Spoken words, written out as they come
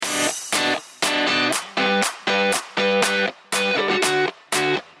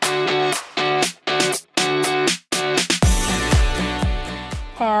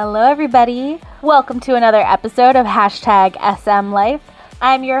everybody. Welcome to another episode of Hashtag SM Life.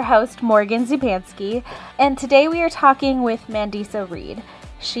 I'm your host, Morgan Zupansky, and today we are talking with Mandisa Reed.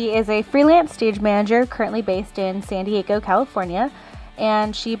 She is a freelance stage manager currently based in San Diego, California,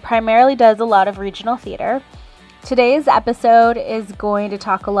 and she primarily does a lot of regional theater. Today's episode is going to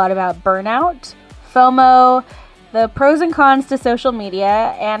talk a lot about burnout, FOMO, the pros and cons to social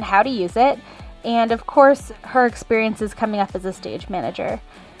media and how to use it, and of course, her experiences coming up as a stage manager.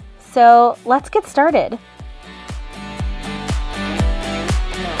 So let's get started.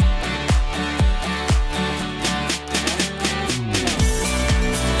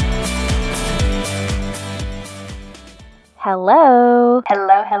 Hello.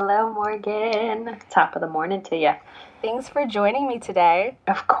 Hello, Morgan. Top of the morning to you. Thanks for joining me today.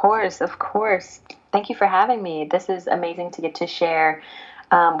 Of course. Thank you for having me. This is amazing to get to share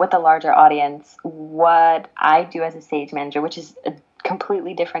with a larger audience what I do as a stage manager, which is a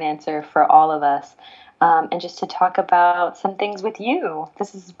completely different answer for all of us, and just to talk about some things with you.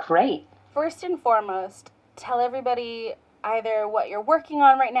 This is great. First and foremost, tell everybody either what you're working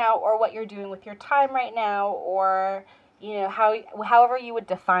on right now or what you're doing with your time right now, or however you would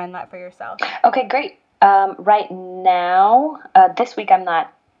define that for yourself. Okay, great. Right now, this week I'm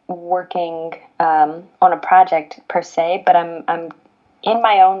not working on a project per se, but I'm in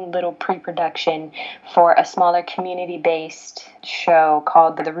my own little pre-production for a smaller community-based show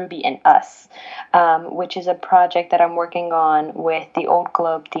called The Ruby and Us, which is a project that I'm working on with the Old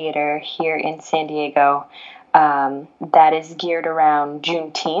Globe Theater here in San Diego, that is geared around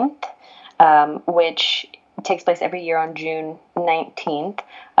Juneteenth, which takes place every year on June 19th.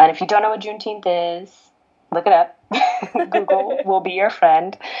 And if you don't know what Juneteenth is, look it up. Google will be your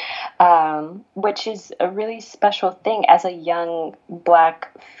friend, which is a really special thing as a young Black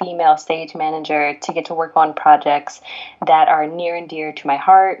female stage manager to get to work on projects that are near and dear to my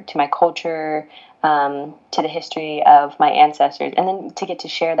heart, to my culture, to the history of my ancestors, and then to get to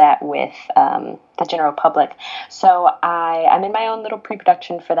share that with the general public. So I'm in my own little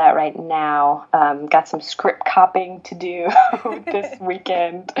pre-production for that right now. Got some script copying to do this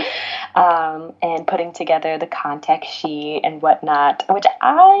weekend, and putting together the context sheet and whatnot, which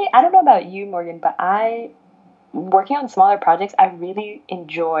I don't know about you, Morgan, but working on smaller projects, I really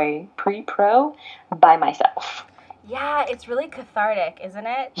enjoy pre-pro by myself. Yeah, it's really cathartic, isn't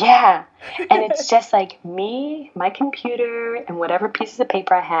it? Yeah, and it's just like me, my computer, and whatever pieces of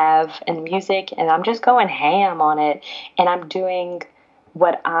paper I have, and music, and I'm just going ham on it, and I'm doing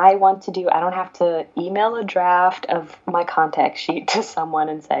what I want to do. I don't have to email a draft of my contact sheet to someone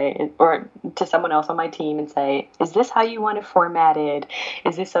and say, or to someone else on my team and say, is this how you want it formatted?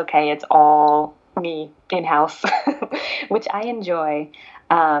 Is this okay? It's all me in-house, which I enjoy.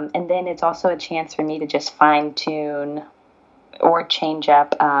 And then it's also a chance for me to just fine-tune or change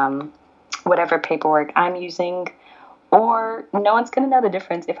up whatever paperwork I'm using, or no one's going to know the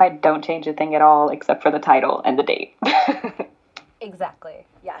difference if I don't change a thing at all except for the title and the date. Exactly.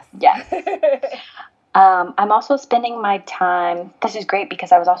 Yes. Yes. I'm also spending my time, this is great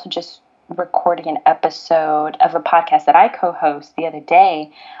because I was also just recording an episode of a podcast that I co-host the other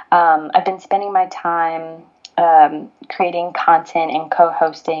day. I've been spending my time creating content and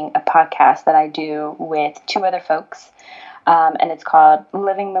co-hosting a podcast that I do with two other folks, and it's called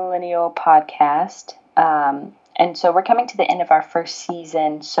Living Millennial Podcast. And so we're coming to the end of our first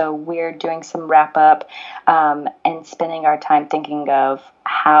season, so we're doing some wrap-up and spending our time thinking of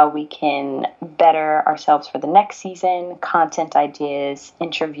how we can better ourselves for the next season, content ideas,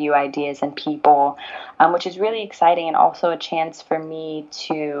 interview ideas, and people, which is really exciting, and also a chance for me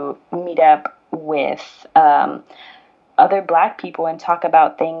to meet up with other Black people and talk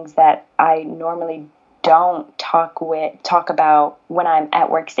about things that I normally don't talk about when I'm at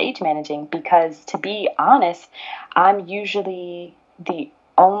work stage managing, because to be honest, I'm usually the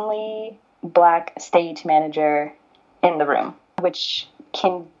only Black stage manager in the room, which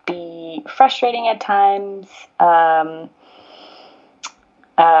can be frustrating at times, but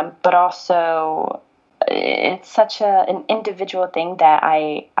also it's such an individual thing that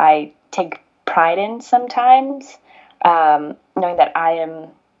I take pride in sometimes, knowing that I am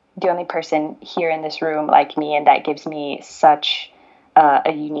the only person here in this room like me, and that gives me such a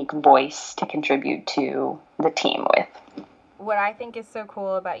unique voice to contribute to the team with. What I think is so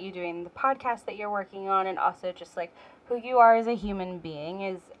cool about you doing the podcast that you're working on, and also just like who you are as a human being,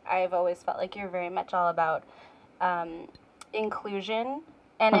 is I've always felt like you're very much all about inclusion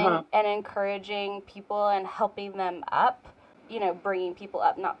and and encouraging people and helping them up, bringing people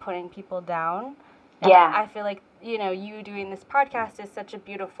up, not putting people down. And Yeah. I feel like, you doing this podcast is such a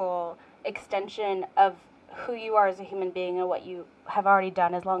beautiful extension of who you are as a human being and what you have already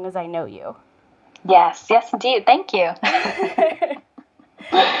done as long as I know you. Yes, indeed. Thank you.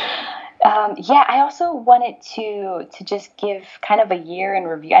 Yeah, I also wanted to just give kind of a year in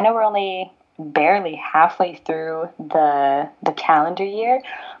review. I know we're only barely halfway through the calendar year,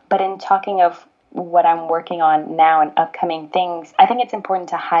 but in talking of what I'm working on now and upcoming things, I think it's important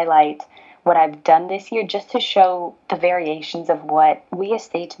to highlight what I've done this year just to show the variations of what we as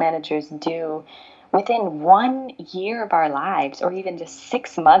stage managers do within 1 year of our lives, or even just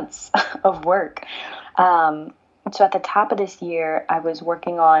 6 months of work. So at the top of this year, I was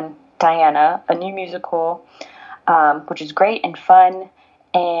working on Diana, a new musical, which is great and fun.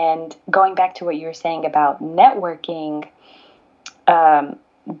 And going back to what you were saying about networking,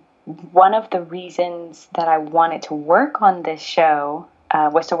 one of the reasons that I wanted to work on this show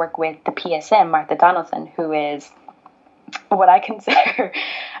was to work with the PSM, Martha Donaldson, who is what I consider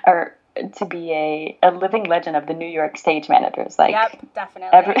to be a living legend of the New York stage managers. Like, yep,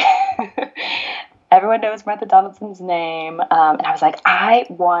 definitely. Everyone knows Martha Donaldson's name. And I was like, I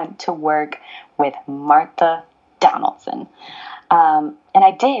want to work with Martha Donaldson. And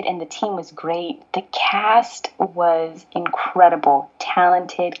I did, and the team was great. The cast was incredible,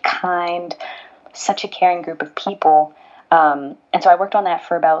 talented, kind, such a caring group of people. And so I worked on that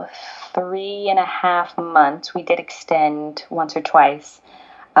for about 3.5 months. We did extend once or twice.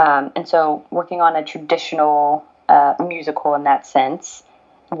 And so working on a traditional musical in that sense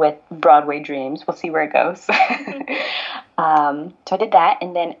with Broadway dreams. We'll see where it goes. So I did that.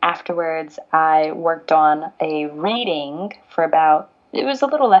 And then afterwards, I worked on a reading for it was a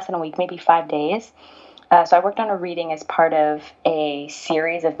little less than a week, maybe 5 days. So I worked on a reading as part of a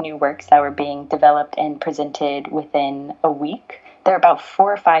series of new works that were being developed and presented within a week. There are about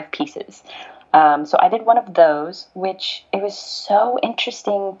 4 or 5 pieces. So I did one of those, which it was so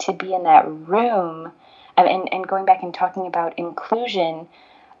interesting to be in that room and going back and talking about inclusion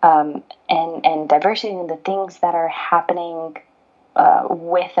and diversity and the things that are happening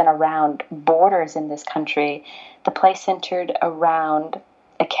with and around borders in this country. The play centered around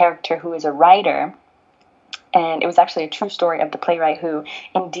a character who is a writer. And it was actually a true story of the playwright who,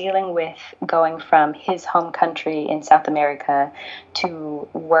 in dealing with going from his home country in South America to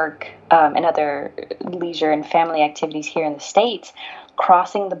work and other leisure and family activities here in the States,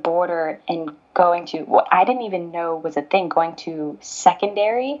 crossing the border and going to what I didn't even know was a thing, going to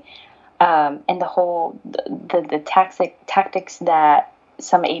secondary, and the whole the tactics that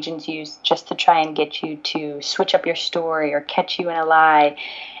some agents use just to try and get you to switch up your story or catch you in a lie,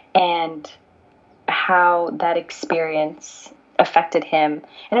 and how that experience affected him.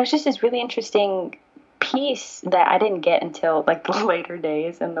 And it was just this really interesting piece that I didn't get until like the later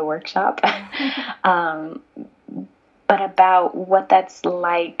days in the workshop. But about what that's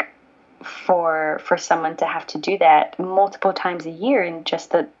like for someone to have to do that multiple times a year, and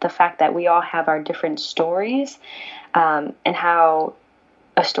just the fact that we all have our different stories, and how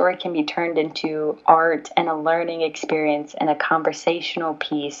a story can be turned into art and a learning experience and a conversational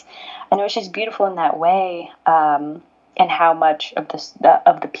piece. And it was just beautiful in that way, and how much of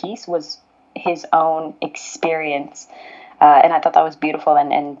the piece was his own experience. And I thought that was beautiful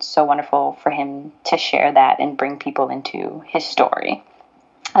and so wonderful for him to share that and bring people into his story.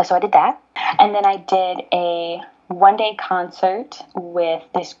 So I did that. And then I did a one-day concert with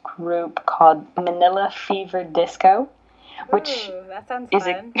this group called Manila Fever Disco, which that sounds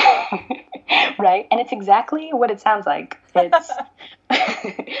fun. Right? And it's exactly what it sounds like. It's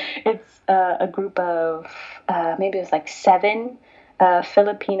it's a group of maybe it was like 7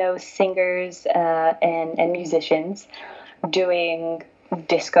 Filipino singers and musicians doing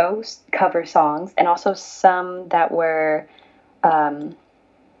disco cover songs, and also some that were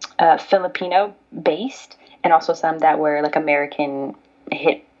Filipino based, and also some that were like American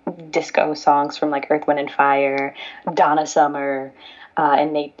hit disco songs from like Earth, Wind and Fire, Donna Summer,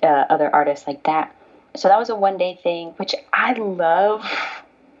 and other artists like that. So that was a one-day thing, which I love.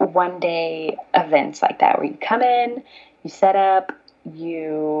 One-day events like that, where you come in, you set up,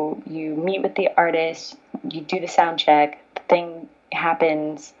 you meet with the artist, you do the sound check, the thing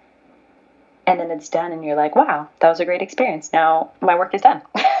happens, and then it's done, and you're like, wow, that was a great experience. Now my work is done.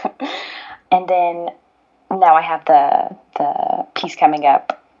 And then now I have the piece coming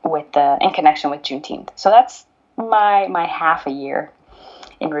up in connection with Juneteenth. So that's my half a year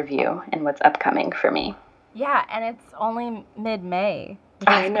in review and what's upcoming for me. Yeah, and it's only mid-May.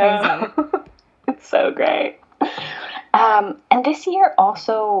 I know. It's so great. And this year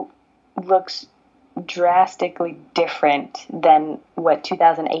also looks drastically different than what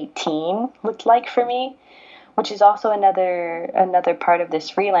 2018 looked like for me, which is also another part of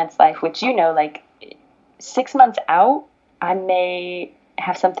this freelance life, which, like, 6 months out, I may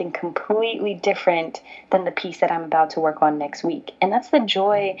have something completely different than the piece that I'm about to work on next week. And that's the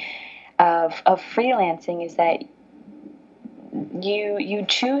joy of freelancing, is that you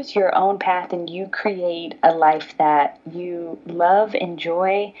choose your own path and you create a life that you love,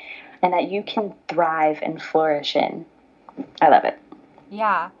 enjoy, and that you can thrive and flourish in. I love it.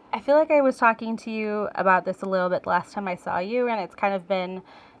 Yeah. I feel like I was talking to you about this a little bit last time I saw you, and it's kind of been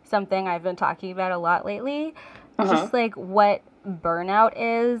something I've been talking about a lot lately. Just like what burnout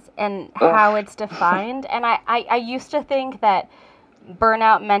is and how it's defined. And I used to think that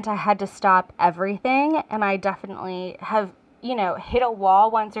burnout meant I had to stop everything, and I definitely have, hit a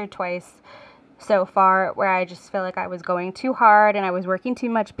wall once or twice so far where I just feel like I was going too hard and I was working too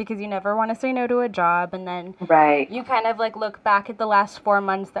much, because you never want to say no to a job, and then you kind of like look back at the last 4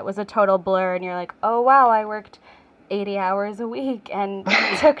 months that was a total blur, and you're like, oh wow, I worked 80 hours a week and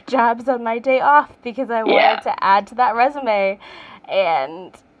took jobs on my day off because I wanted to add to that resume.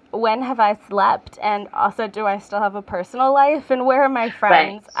 And when have I slept? And also, do I still have a personal life? And where are my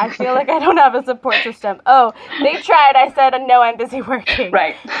friends? I feel like I don't have a support system. Oh, they tried. I said, no, I'm busy working.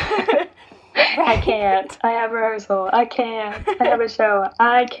 Right. I can't. I have rehearsal. I can't. I have a show.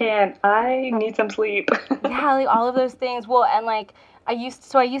 I can't. I need some sleep. Yeah, like all of those things. Well, and like I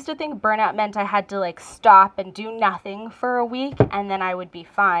used to think burnout meant I had to like stop and do nothing for a week and then I would be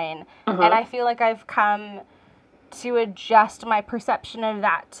fine. And I feel like I've come to adjust my perception of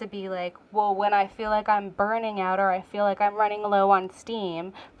that to be like, well, when I feel like I'm burning out or I feel like I'm running low on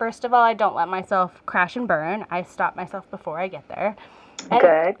steam, first of all, I don't let myself crash and burn. I stop myself before I get there. And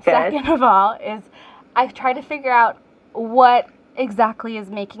good. Second of all is I try to figure out what exactly is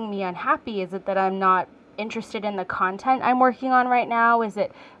making me unhappy. Is it that I'm not interested in the content I'm working on right now? Is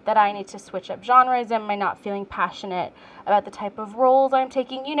it that I need to switch up genres? Am I not feeling passionate about the type of roles I'm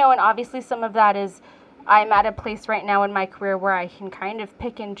taking? And obviously some of that is I'm at a place right now in my career where I can kind of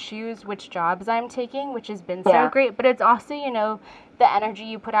pick and choose which jobs I'm taking, which has been so great. But it's also, the energy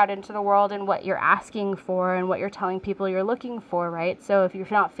you put out into the world and what you're asking for and what you're telling people you're looking for, right? So if you're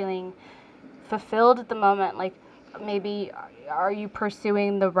not feeling fulfilled at the moment, like maybe are you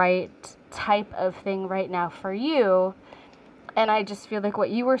pursuing the right type of thing right now for you? And I just feel like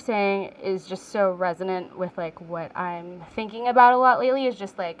what you were saying is just so resonant with like what I'm thinking about a lot lately, is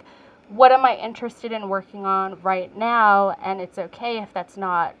just like, what am I interested in working on right now? And it's okay if that's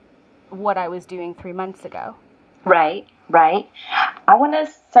not what I was doing 3 months ago. Right. I want to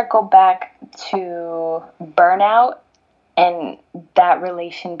circle back to burnout and that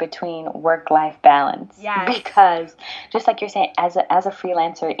relation between work-life balance. Yes. Because just like you're saying, as a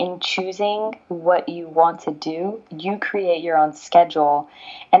freelancer, in choosing what you want to do, you create your own schedule.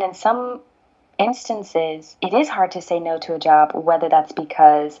 And in some instances, it is hard to say no to a job, whether that's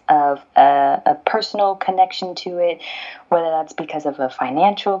because of a personal connection to it, whether that's because of a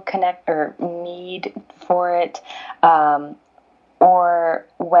financial connect or need for it, or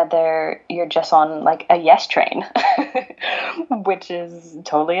whether you're just on like a yes train, which is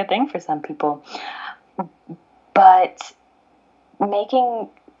totally a thing for some people. But making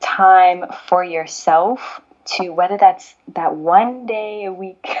time for yourself, to whether that's that one day a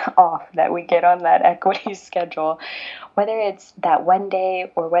week off that we get on that equity schedule, whether it's that one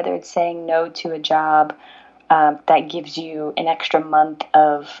day or whether it's saying no to a job that gives you an extra month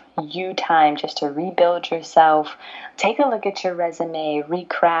of you time just to rebuild yourself, take a look at your resume,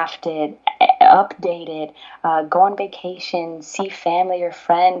 recraft it, update it, go on vacation, see family or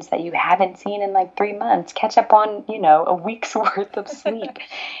friends that you haven't seen in like 3 months, catch up on, a week's worth of sleep.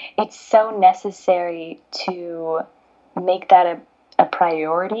 It's so necessary to make that a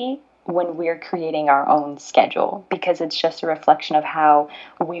priority when we're creating our own schedule, because it's just a reflection of how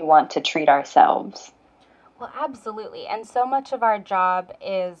we want to treat ourselves. Well, absolutely. And so much of our job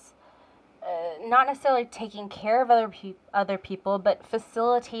is not necessarily taking care of other people, but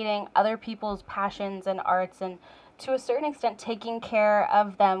facilitating other people's passions and arts, and to a certain extent taking care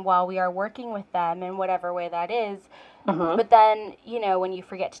of them while we are working with them in whatever way that is. But then, when you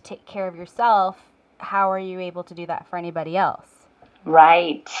forget to take care of yourself, how are you able to do that for anybody else?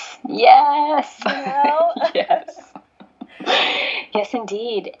 Right. Yes. Yes. Yes,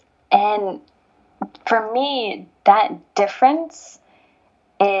 indeed. And for me, that difference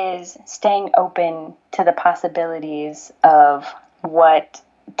is staying open to the possibilities of what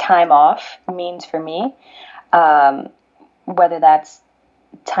time off means for me, whether that's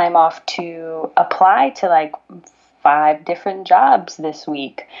time off to apply to like 5 different jobs this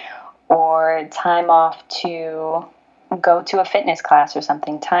week, or time off to go to a fitness class or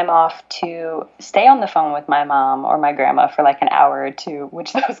something, time off to stay on the phone with my mom or my grandma for like an hour or two,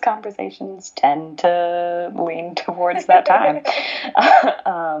 which those conversations tend to lean towards that time.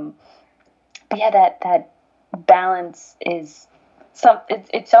 But yeah, that balance is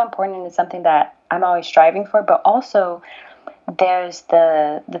it's so important, and it's something that I'm always striving for. But also, there's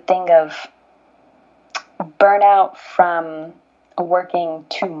the thing of burnout from working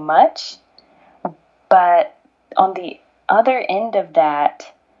too much. But on the other end of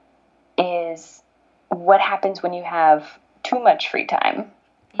that is what happens when you have too much free time,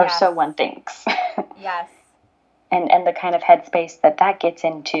 or Yes. so one thinks. Yes. And the kind of headspace that gets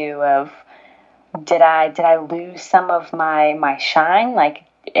into of, did I lose some of my shine? Like,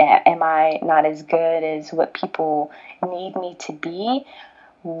 am I not as good as what people need me to be?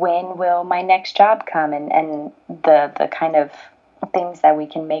 When will my next job come? And the kind of things that we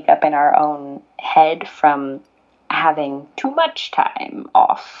can make up in our own head from having too much time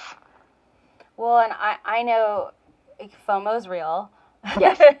off. Well, and I know FOMO's real.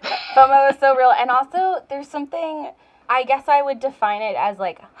 Yes. FOMO is so real. And also, there's something, I guess I would define it as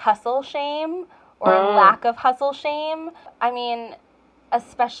like hustle shame or lack of hustle shame. I mean,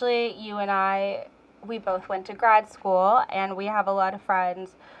 especially you and I, we both went to grad school, and we have a lot of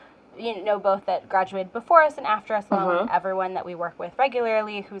friends, you know, both that graduated before us and after us, along with everyone that we work with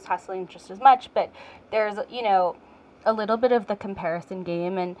regularly who's hustling just as much. But there's, you know, a little bit of the comparison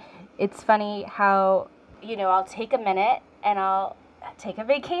game. And it's funny how, you know, I'll take a minute and I'll take a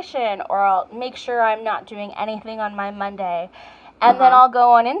vacation, or I'll make sure I'm not doing anything on my Monday. And then I'll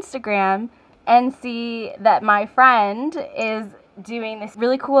go on Instagram and see that my friend is doing this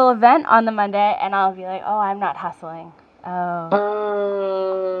really cool event on the Monday, and I'll be like, oh, I'm not hustling.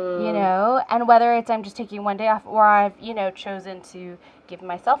 Oh. You know, and whether it's I'm just taking one day off, or I've, you know, chosen to give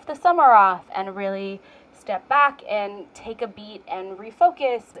myself the summer off and really step back and take a beat and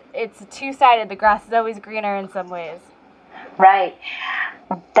refocus. It's two-sided. The grass is always greener in some ways. Right.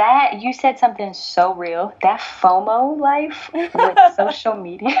 That, you said something so real. That FOMO life with social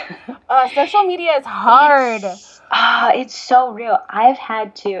media. Social media is hard. It's so real. I've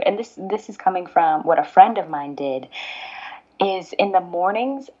had to, and this is coming from what a friend of mine did, is in the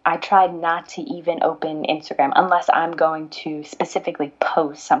mornings, I tried not to even open Instagram unless I'm going to specifically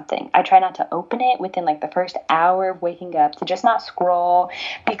post something. I try not to open it within like the first hour of waking up, to just not scroll,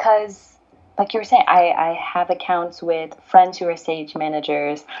 because like you were saying, I have accounts with friends who are stage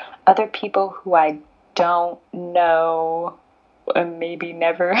managers, other people who I don't know and maybe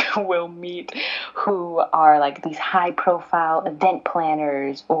never will meet, who are like these high profile event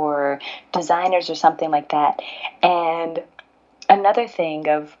planners or designers or something like that. And another thing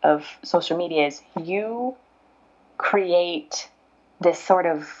of social media is you create this sort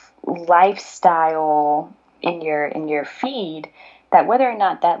of lifestyle in your feed, that whether or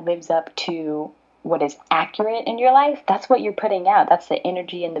not that lives up to what is accurate in your life, that's what you're putting out. That's the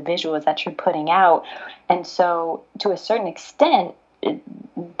energy and the visuals that you're putting out. And so to a certain extent,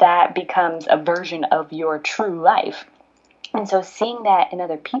 that becomes a version of your true life. And so seeing that in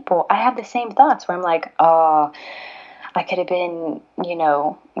other people, I have the same thoughts where I'm like, oh, I could have been, you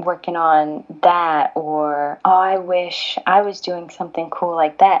know, working on that, or, oh, I wish I was doing something cool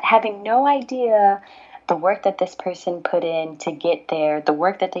like that, having no idea the work that this person put in to get there, the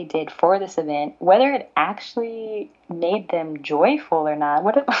work that they did for this event, whether it actually made them joyful or not.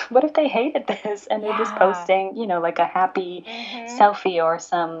 What if they hated this and they're just posting, you know, like a happy selfie or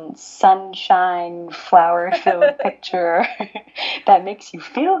some sunshine flower-filled picture that makes you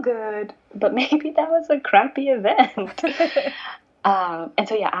feel good, but maybe that was a crappy event. And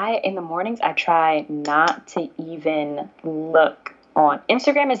so, yeah, in the mornings, I try not to even look on.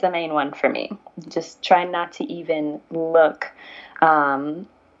 Instagram is the main one for me. Just try not to even look,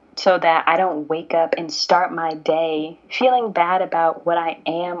 so that I don't wake up and start my day feeling bad about what I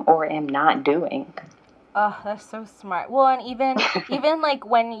am or am not doing. Oh, that's so smart. Well, and even like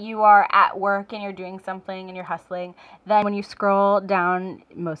when you are at work and you're doing something and you're hustling, then when you scroll down,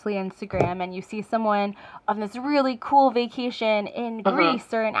 mostly Instagram, and you see someone on this really cool vacation in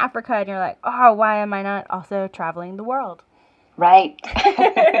Greece or in Africa, and you're like, oh, why am I not also traveling the world? Right.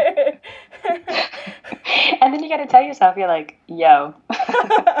 And then you got to tell yourself, you're like, yo,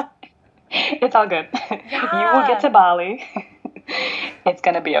 it's all good. Yeah. You will get to Bali. It's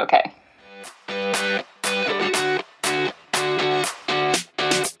going to be okay.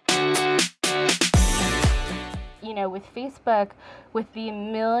 You know, with Facebook, with the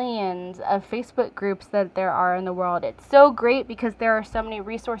millions of Facebook groups that there are in the world, it's so great because there are so many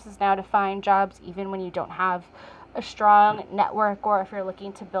resources now to find jobs, even when you don't have a strong network, or if you're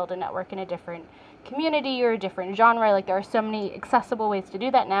looking to build a network in a different community or a different genre. Like, there are so many accessible ways to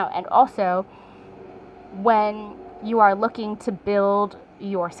do that now. And also, when you are looking to build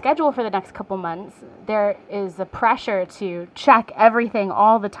your schedule for the next couple months, there is a pressure to check everything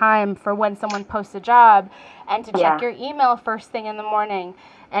all the time for when someone posts a job, and to check your email first thing in the morning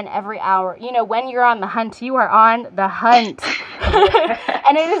and every hour. You know, when you're on the hunt, you are on the hunt.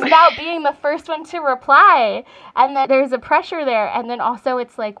 And it is about being the first one to reply. And then there's a pressure there. And then also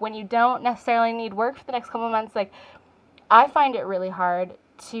it's like, when you don't necessarily need work for the next couple of months, like, I find it really hard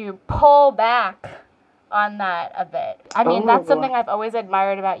to pull back on that a bit. I mean, that's something I've always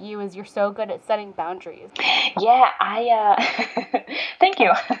admired about you, is you're so good at setting boundaries. Yeah, thank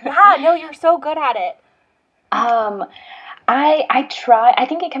you. Yeah, no, you're so good at it. I try. I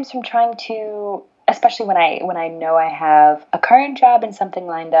think it comes from trying to, especially when I know I have a current job and something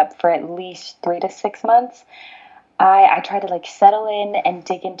lined up for at least 3 to 6 months. I try to like settle in and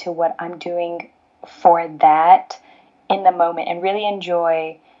dig into what I'm doing for that in the moment and really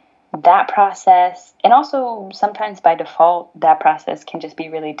enjoy that process. And also sometimes by default, that process can just be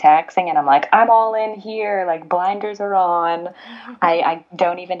really taxing. And I'm like, I'm all in here, like blinders are on. I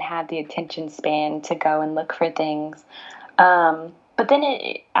don't even have the attention span to go and look for things. But then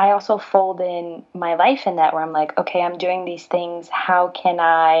I also fold in my life in that, where I'm like, okay, I'm doing these things. How can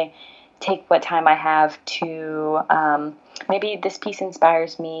I take what time I have to, maybe this piece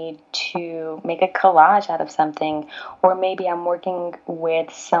inspires me to make a collage out of something, or maybe I'm working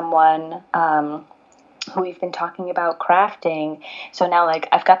with someone who we've been talking about crafting. So now, like,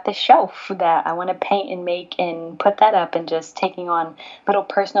 I've got this shelf that I want to paint and make and put that up, and just taking on little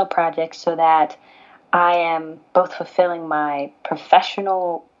personal projects so that I am both fulfilling my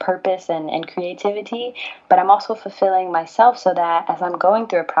professional purpose and creativity, but I'm also fulfilling myself, so that as I'm going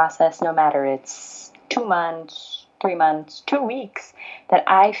through a process, no matter it's 2 months, 3 months, 2 weeks, that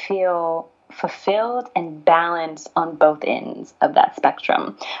I feel fulfilled and balanced on both ends of that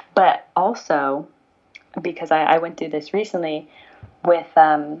spectrum. But also, because I went through this recently with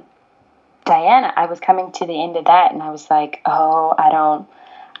Diana, I was coming to the end of that, and I was like, oh, I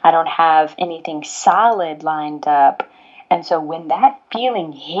don't have anything solid lined up. And so when that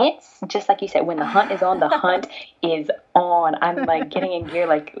feeling hits, just like you said, when the hunt is on, the hunt is on. I'm like getting in gear,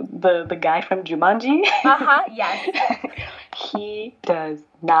 like the guy from Jumanji. Yes. He does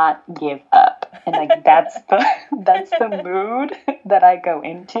not give up. And like that's the mood that I go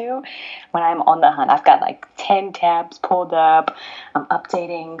into when I'm on the hunt. I've got like 10 tabs pulled up. I'm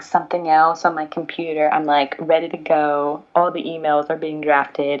updating something else on my computer. I'm like ready to go. All the emails are being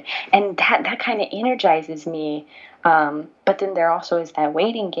drafted. And that kind of energizes me. But then there also is that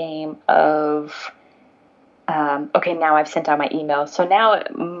waiting game of, okay, now I've sent out my emails. So now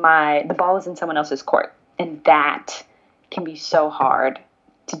the ball is in someone else's court. And that can be so hard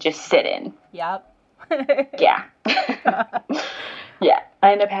to just sit in. Yep. Yeah. Yeah.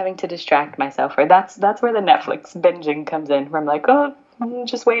 I end up having to distract myself. Or that's where the Netflix binging comes in, where I'm like, oh, I'm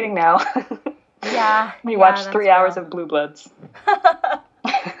just waiting now. Yeah. We watch 3 hours of Blue Bloods.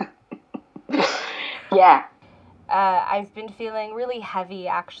 Yeah. I've been feeling really heavy,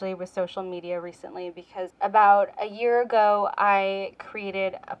 actually, with social media recently, because about a year ago, I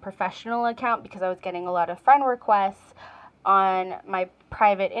created a professional account because I was getting a lot of friend requests on my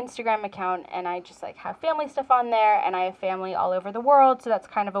private Instagram account, and I just like have family stuff on there, and I have family all over the world, so that's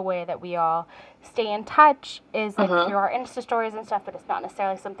kind of a way that we all stay in touch, is like through our Insta stories and stuff, but it's not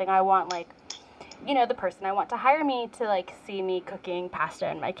necessarily something I want, like, you know, the person I want to hire me to, like, see me cooking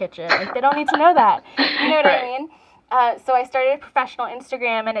pasta in my kitchen. Like, they don't need to know that. You know what I mean? So I started a professional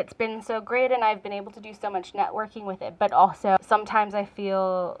Instagram, and it's been so great, and I've been able to do so much networking with it. But also, sometimes I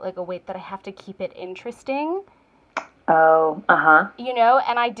feel like a weight that I have to keep it interesting. Oh, You know,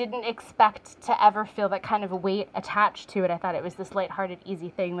 and I didn't expect to ever feel that kind of weight attached to it. I thought it was this lighthearted, easy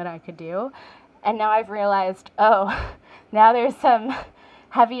thing that I could do. And now I've realized, oh, now there's some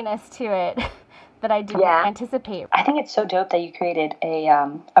heaviness to it that I didn't anticipate. I think it's so dope that you created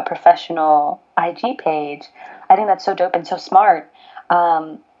a professional IG page. I think that's so dope and so smart.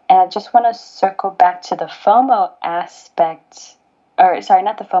 And I just want to circle back to the FOMO aspect, or sorry,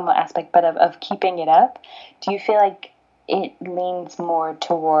 not the FOMO aspect, but of keeping it up. Do you feel like it leans more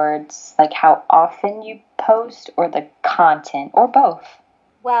towards like how often you post, or the content, or both?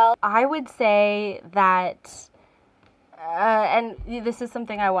 Well, I would say that, and this is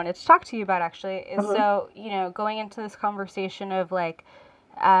something I wanted to talk to you about, actually, is so, you know, going into this conversation of like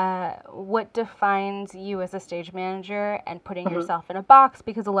what defines you as a stage manager and putting yourself in a box,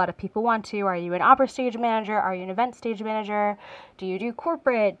 because a lot of people want to. Are you an opera stage manager? Are you an event stage manager? Do you do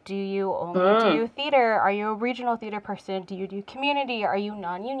corporate? Do you only do theater? Are you a regional theater person? Do you do community? Are you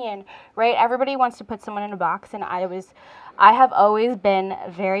non-union? Right? Everybody wants to put someone in a box, and I have always been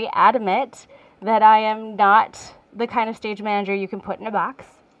very adamant that I am not the kind of stage manager you can put in a box.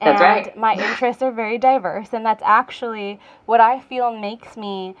 That's right. And my interests are very diverse, and that's actually what I feel makes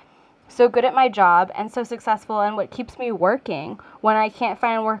me so good at my job and so successful, and what keeps me working. When I can't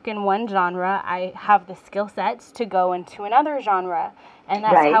find work in one genre, I have the skill sets to go into another genre, and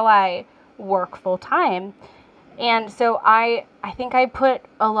that's how I work full time. And so I think I put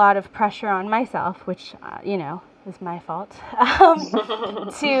a lot of pressure on myself, which, is my fault,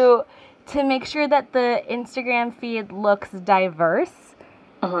 to make sure that the Instagram feed looks diverse.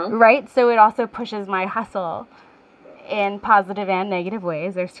 Right? So it also pushes my hustle in positive and negative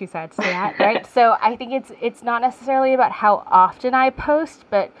ways. There's two sides to that, right? So I think it's not necessarily about how often I post,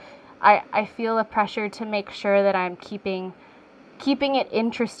 but I feel a pressure to make sure that I'm keeping it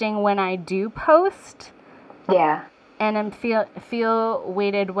interesting when I do post. Yeah. And I'm feel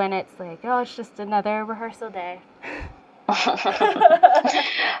weighted when it's like, oh, it's just another rehearsal day.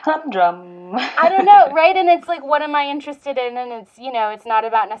 Humdrum. I don't know, right? And it's like, what am I interested in? And it's, it's not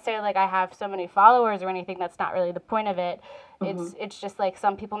about necessarily like I have so many followers or anything. That's not really the point of it. It's just like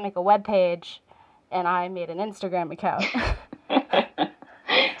some people make a web page, and I made an Instagram account.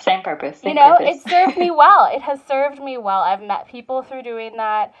 Same purpose. It served me well. It has served me well. I've met people through doing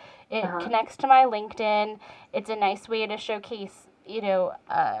that. It connects to my LinkedIn. It's a nice way to showcase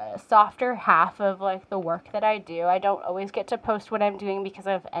a softer half of like the work that I do. I don't always get to post what I'm doing because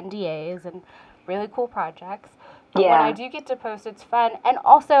of NDAs and really cool projects. But when I do get to post, it's fun. And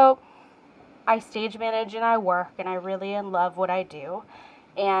also, I stage manage and I work, and I really love what I do.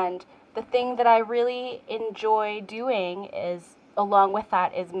 And the thing that I really enjoy doing is, along with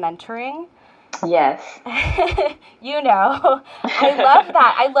that, is mentoring. Yes. I love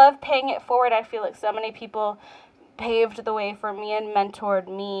that. I love paying it forward. I feel like so many people paved the way for me and mentored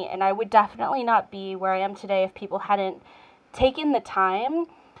me, and I would definitely not be where I am today if people hadn't taken the time.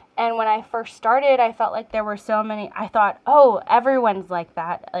 And when I first started, I felt like there were so many, I thought, oh, everyone's like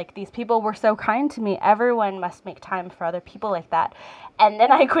that. Like, these people were so kind to me. Everyone must make time for other people like that. And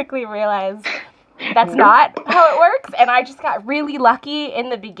then I quickly realized that's not how it works. And I just got really lucky in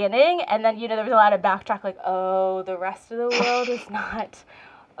the beginning. And then, there was a lot of backtrack, like, oh, the rest of the world is not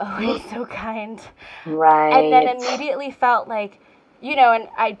always so kind. Right. And then immediately felt like, and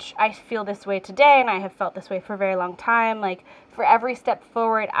I feel this way today, and I have felt this way for a very long time. Like, for every step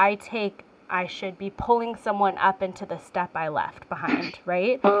forward I take, I should be pulling someone up into the step I left behind,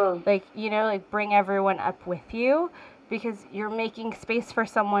 right? Like, bring everyone up with you, because you're making space for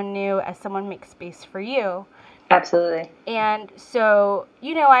someone new as someone makes space for you. Absolutely. And so,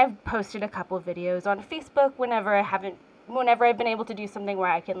 I've posted a couple of videos on Facebook whenever I've been able to do something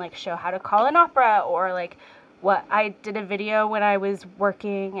where I can like show how to call an opera, or like what I did a video when I was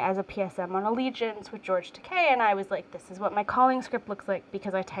working as a PSM on Allegiance with George Takei, and I was like, this is what my calling script looks like,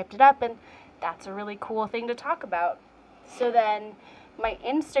 because I typed it up, and that's a really cool thing to talk about. So then my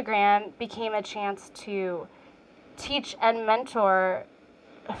Instagram became a chance to teach and mentor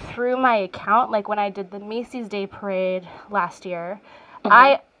through my account. Like when I did the Macy's Day Parade last year,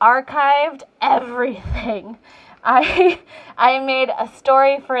 I archived everything. I made a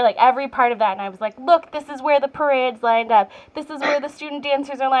story for like every part of that, and I was like, look, this is where the parade's lined up, this is where the student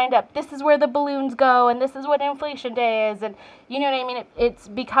dancers are lined up, this is where the balloons go, and this is what Inflation Day is. And you know what I mean? It's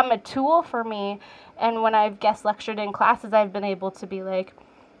become a tool for me. And when I've guest lectured in classes, I've been able to be like,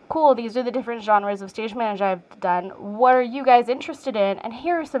 cool, these are the different genres of stage management I've done. What are you guys interested in? And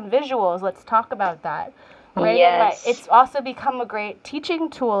here are some visuals. Let's talk about that. Right? Yes. It's also become a great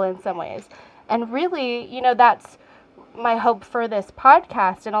teaching tool in some ways. And really, that's my hope for this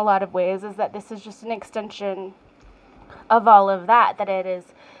podcast in a lot of ways, is that this is just an extension of all of that it is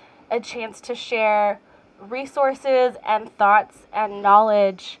a chance to share resources and thoughts and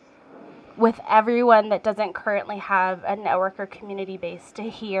knowledge with everyone that doesn't currently have a network or community base to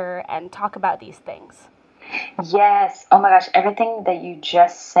hear and talk about these things. Yes. Oh my gosh. Everything that you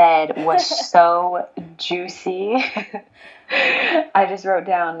just said was so juicy. I just wrote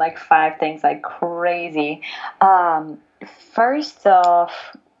down like 5 things like crazy. First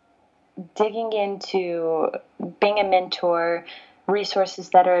off, digging into being a mentor, resources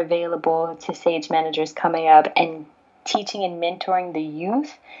that are available to stage managers coming up, and teaching and mentoring the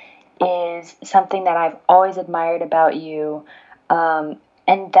youth is something that I've always admired about you. And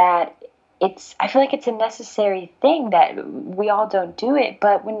that I feel like it's a necessary thing that we all don't do it.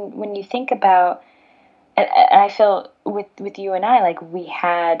 But when you think about, and I feel with you and I, like we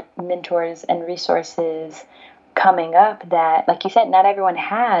had mentors and resources coming up that, like you said, not everyone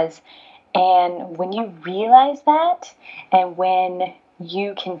has. And when you realize that, and when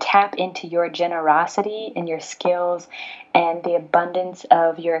you can tap into your generosity and your skills and the abundance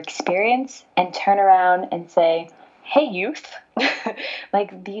of your experience and turn around and say, hey, youth,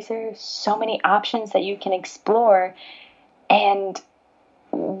 like these are so many options that you can explore. And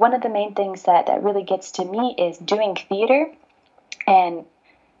one of the main things that really gets to me is doing theater and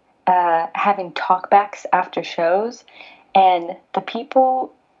having talkbacks after shows. And the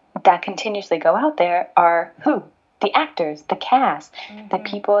people that continuously go out there are who? The actors, the cast, the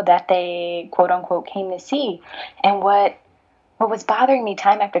people that they quote unquote came to see. And what was bothering me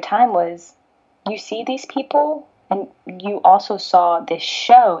time after time was you see these people and you also saw this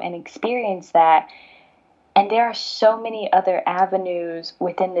show and experienced that. And there are so many other avenues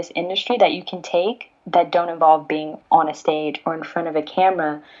within this industry that you can take that don't involve being on a stage or in front of a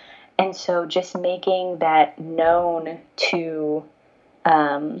camera. And so just making that known to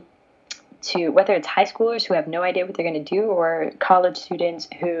whether it's high schoolers who have no idea what they're going to do or college students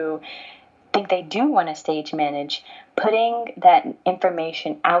who think they do want to stage manage, putting that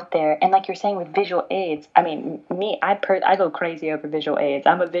information out there. And like you're saying with visual aids, I mean, I go crazy over visual aids.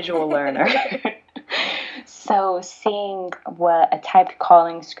 I'm a visual learner. So seeing what a typed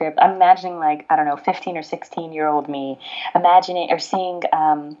calling script, I'm imagining like, I don't know, 15 or 16-year-old me, imagining or seeing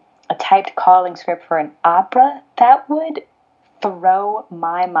a typed calling script for an opera, that would throw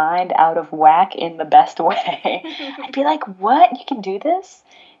my mind out of whack in the best way. I'd be like, what? You can do this?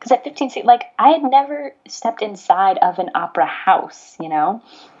 Because at 15, like, I had never stepped inside of an opera house, you know?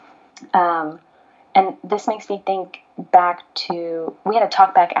 And this makes me think back to, we had a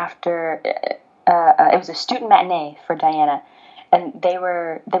talk back after, it was a student matinee for Diana. And they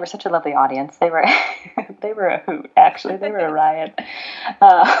were such a lovely audience. They were they were a hoot, actually. They were a riot.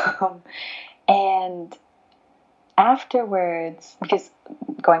 And afterwards, because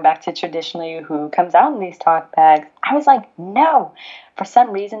going back to traditionally who comes out in these talk bags, I was like, no. For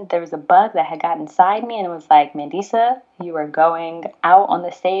some reason, there was a bug that had got inside me, and it was like, Mandisa, you are going out on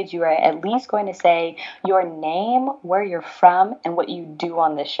the stage. You are at least going to say your name, where you're from, and what you do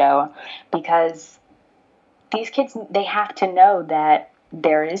on the show. Because these kids, they have to know that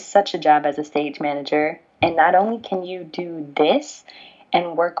there is such a job as a stage manager. And not only can you do this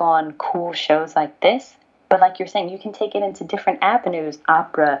and work on cool shows like this, but like you're saying, you can take it into different avenues,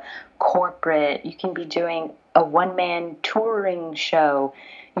 opera, corporate. You can be doing a one-man touring show.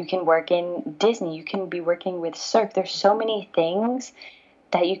 You can work in Disney. You can be working with Cirque. There's so many things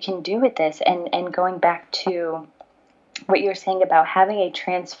that you can do with this. And going back to what you're saying about having a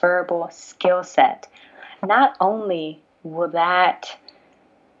transferable skill set, not only will that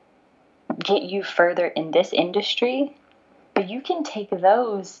get you further in this industry, but you can take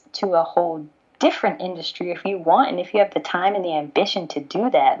those to a whole different industry if you want, and if you have the time and the ambition to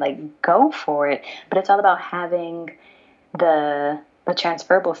do that, like, go for it. But it's all about having the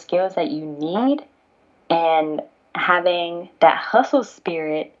transferable skills that you need and having that hustle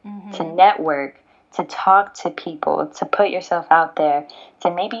spirit to network, to talk to people, to put yourself out there.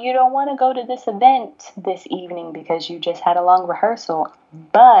 So maybe you don't want to go to this event this evening because you just had a long rehearsal,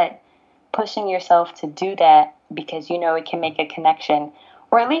 but pushing yourself to do that because you know it can make a connection,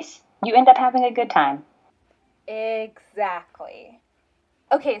 or at least you end up having a good time. Exactly.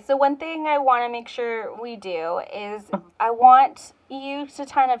 Okay, so one thing I want to make sure we do is I want you to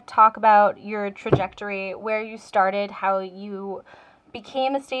kind of talk about your trajectory, where you started, how you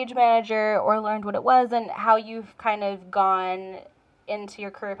became a stage manager or learned what it was, and how you've kind of gone into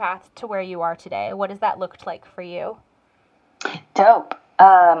your career path to where you are today. What has that looked like for you? Dope.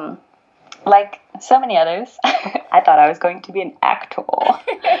 Like so many others, I thought I was going to be an actor.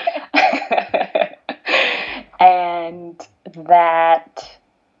 And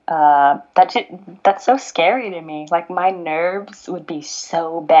that's so scary to me. Like, my nerves would be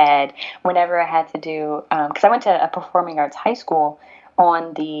so bad whenever I had to do, because I went to a performing arts high school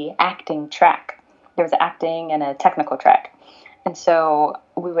on the acting track. There was acting and a technical track. And so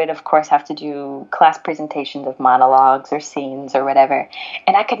we would, of course, have to do class presentations of monologues or scenes or whatever.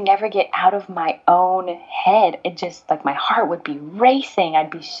 And I could never get out of my own head. It just, like, my heart would be racing. I'd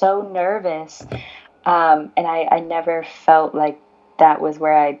be so nervous. And I never felt like that was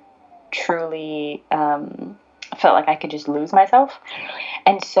where I truly felt like I could just lose myself.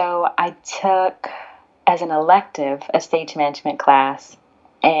 And so I took, as an elective, a stage management class.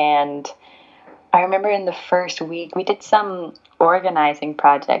 And I remember in the first week, we did some organizing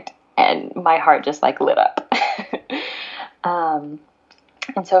project, and my heart just like lit up.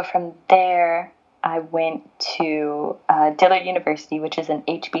 And so from there, I went to Dillard University, which is an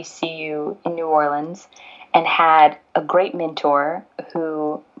HBCU in New Orleans, and had a great mentor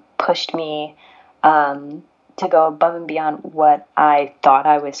who pushed me to go above and beyond what I thought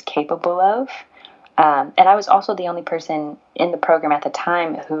I was capable of. And I was also the only person in the program at the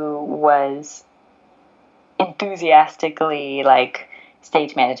time who was enthusiastically like,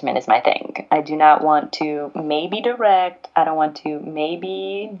 stage management is my thing. I do not want to maybe direct. I don't want to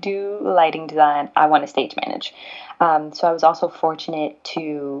maybe do lighting design. I want to stage manage. So I was also fortunate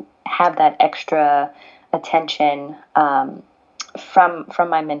to have that extra attention from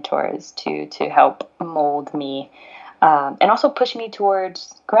my mentors to help mold me and also push me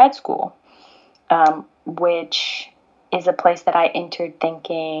towards grad school, which is a place that I entered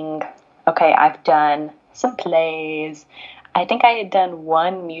thinking, okay, I've done some plays. I think I had done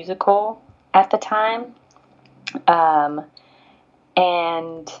one musical at the time. And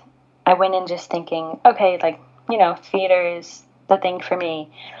I went in just thinking, okay, like, theater is the thing for me.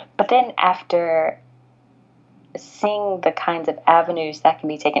 But then after seeing the kinds of avenues that can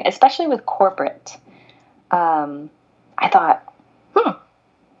be taken, especially with corporate, I thought,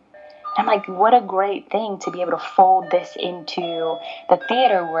 I'm like, what a great thing to be able to fold this into the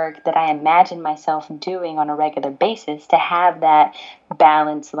theater work that I imagine myself doing on a regular basis, to have that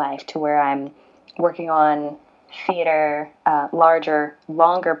balanced life to where I'm working on theater, larger,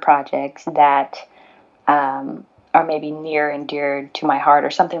 longer projects that are maybe near and dear to my heart,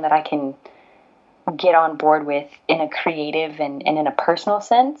 or something that I can get on board with in a creative and in a personal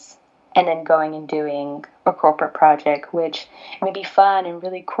sense. And then going and doing a corporate project, which may be fun and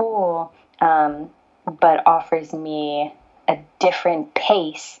really cool, but offers me a different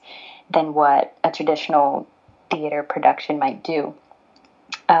pace than what a traditional theater production might do.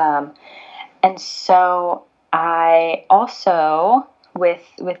 And so I also, with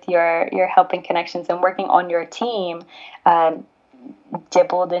your help and connections and working on your team,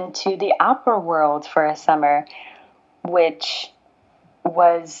 dibbled into the opera world for a summer, which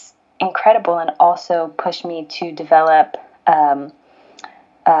was incredible and also pushed me to develop a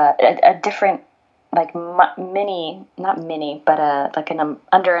different, like under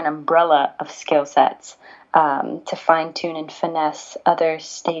an umbrella of skill sets to fine tune and finesse other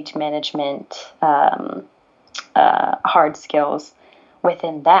stage management hard skills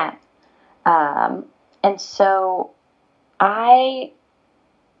within that. And so I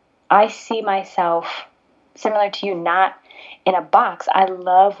see myself similar to you, not in a box. I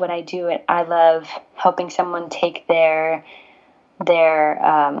love what I do. I love helping someone take their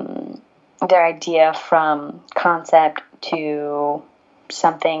idea from concept to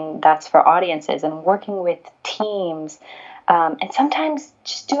something that's for audiences, and working with teams, and sometimes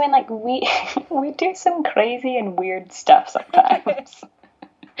just doing like we do some crazy and weird stuff sometimes.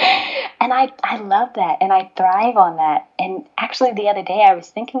 And I love that, and I thrive on that. And actually the other day I was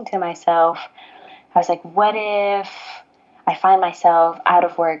thinking to myself, I was like, what if I find myself out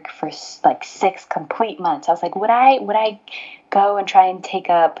of work for like 6 complete months? I was like, would I go and try and take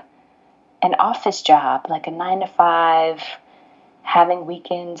up an office job, like a 9-to-5, having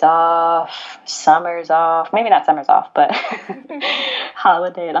weekends off, summers off, maybe not summers off, but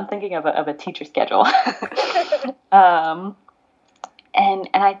holidays. I'm thinking of a teacher schedule. And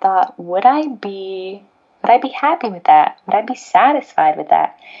I thought, would I be happy with that? Would I be satisfied with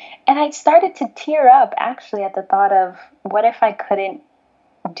that? And I started to tear up actually at the thought of, what if I couldn't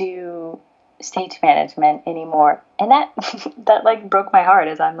do stage management anymore? And that like broke my heart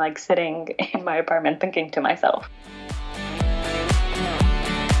as I'm like sitting in my apartment thinking to myself.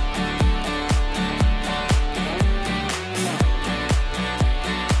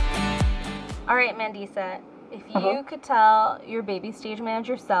 All right, Mandisa, if you could tell your baby stage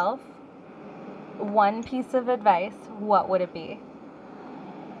manager self one piece of advice, what would it be?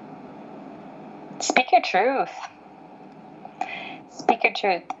 Speak your truth. Speak your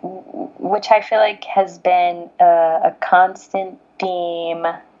truth, which I feel like has been a constant theme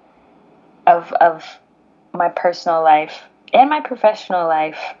of my personal life and my professional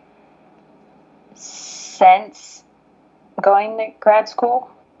life since going to grad school,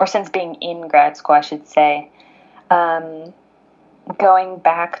 or since being in grad school, I should say. Going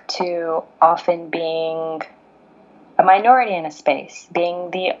back to often being a minority in a space,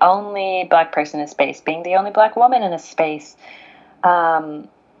 being the only Black person in a space, being the only Black woman in a space. I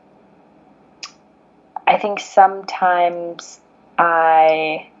think sometimes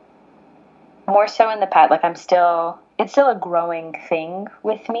more so in the past, like it's still a growing thing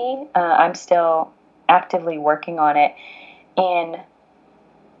with me. I'm still actively working on it. And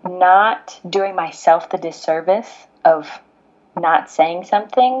not doing myself the disservice of not saying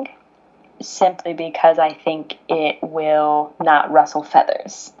something simply because I think it will not rustle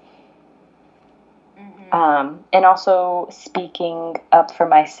feathers. And also speaking up for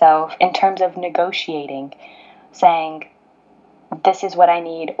myself in terms of negotiating, saying, this is what I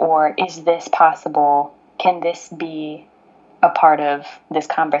need, or is this possible? Can this be a part of this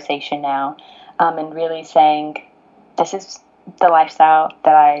conversation now? And really saying, this is the lifestyle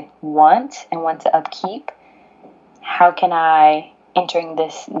that I want and want to upkeep. How can I, entering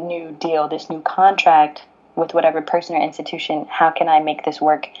this new deal, this new contract with whatever person or institution, how can I make this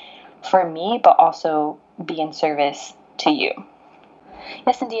work for me, but also be in service to you?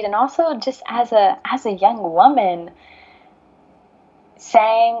 Yes, indeed. And also just as a young woman,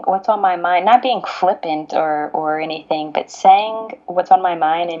 saying what's on my mind, not being flippant or anything, but saying what's on my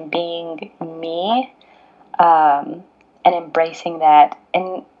mind and being me, and embracing that,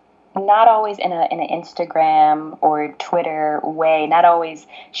 and not always in an Instagram or Twitter way, not always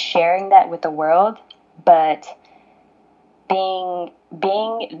sharing that with the world, but being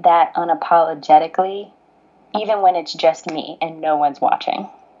that unapologetically, even when it's just me and no one's watching.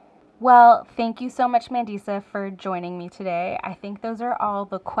 Well, thank you so much, Mandisa, for joining me today. I think those are all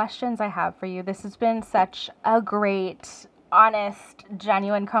the questions I have for you. This has been such a great, honest,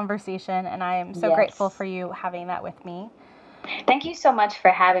 genuine conversation, and I am so grateful for you having that with me. Thank you so much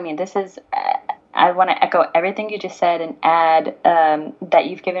for having me. This is, I want to echo everything you just said and add that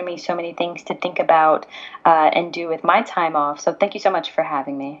you've given me so many things to think about and do with my time off. So thank you so much for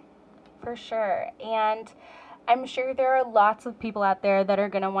having me. For sure. And I'm sure there are lots of people out there that are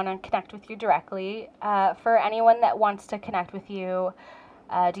going to want to connect with you directly. For anyone that wants to connect with you,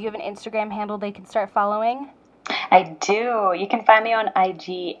 do you have an Instagram handle they can start following? I do. You can find me on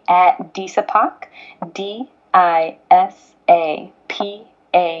IG at Disapac, DISAPAC.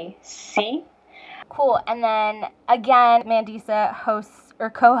 Cool. And then again, Mandisa hosts or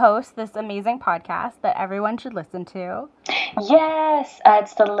co-hosts this amazing podcast that everyone should listen to. Yes,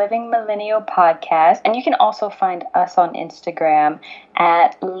 it's the Living Millennial Podcast. And you can also find us on Instagram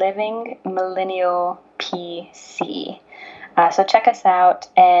at Living Millennial PC. So check us out.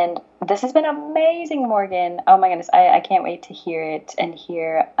 And this has been amazing, Morgan. Oh my goodness, I can't wait to hear it and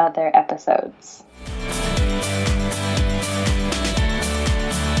hear other episodes.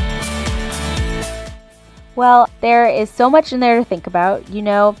 Well, there is so much in there to think about. You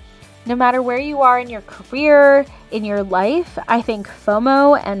know, no matter where you are in your career, in your life, I think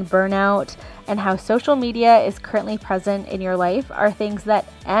FOMO and burnout and how social media is currently present in your life are things that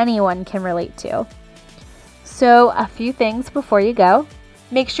anyone can relate to. So, a few things before you go.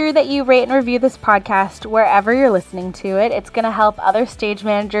 Make sure that you rate and review this podcast wherever you're listening to it. It's going to help other stage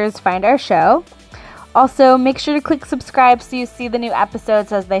managers find our show. Also, make sure to click subscribe so you see the new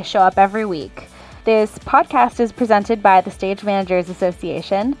episodes as they show up every week. This podcast is presented by the Stage Managers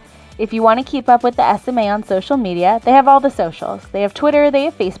Association. If you want to keep up with the SMA on social media, they have all the socials. They have Twitter, they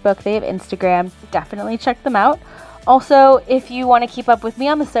have Facebook, they have Instagram. Definitely check them out. Also, if you want to keep up with me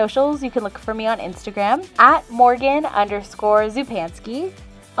on the socials, you can look for me on Instagram at Morgan_Zupansky.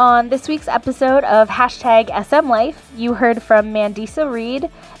 On this week's episode of #SMLife, you heard from Mandisa Reed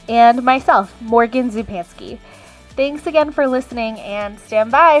and myself, Morgan Zupansky. Thanks again for listening, and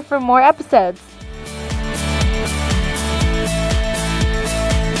stand by for more episodes.